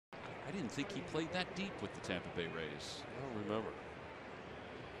I didn't think he played that deep with the Tampa Bay Rays. I don't remember.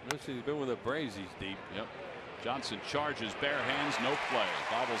 Notice he's been with the Braves. He's deep. Yep. Johnson charges, bare hands, no play.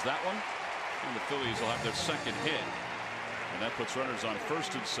 Bobbles that one. And the Phillies will have their second hit. And that puts runners on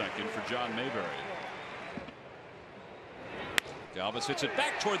first and second for John Mayberry. Galvis hits it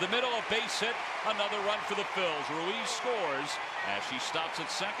back toward the middle. A base hit. Another run for the Phils. Ruiz scores as she stops at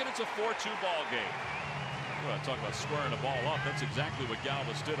second. It's a 4-2 ball game. Well, talk about squaring a ball up. That's exactly what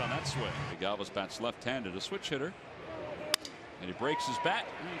Galvis did on that swing. Galvis bats left-handed, a switch hitter. And he breaks his bat.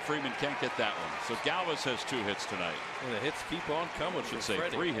 Freeman can't get that one. So Galvis has 2 hits tonight. And the hits keep on coming. Should say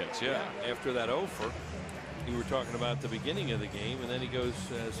Freddy. 3 hits, yeah. After that offer, you were talking about the beginning of the game, and then he goes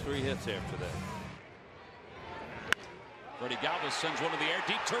has 3 hits after that. Freddy Galvis sends one in the air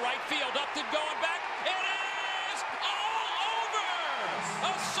deep to right field. Upton going back. It is all over.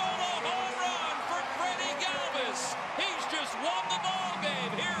 A solo home run for Freddy Galvis. He's just won the ball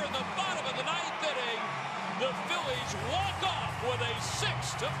game here in the bottom of the 9th inning. The Phillies walk off with a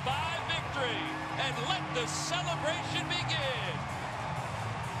 6-5 victory and let the celebration begin.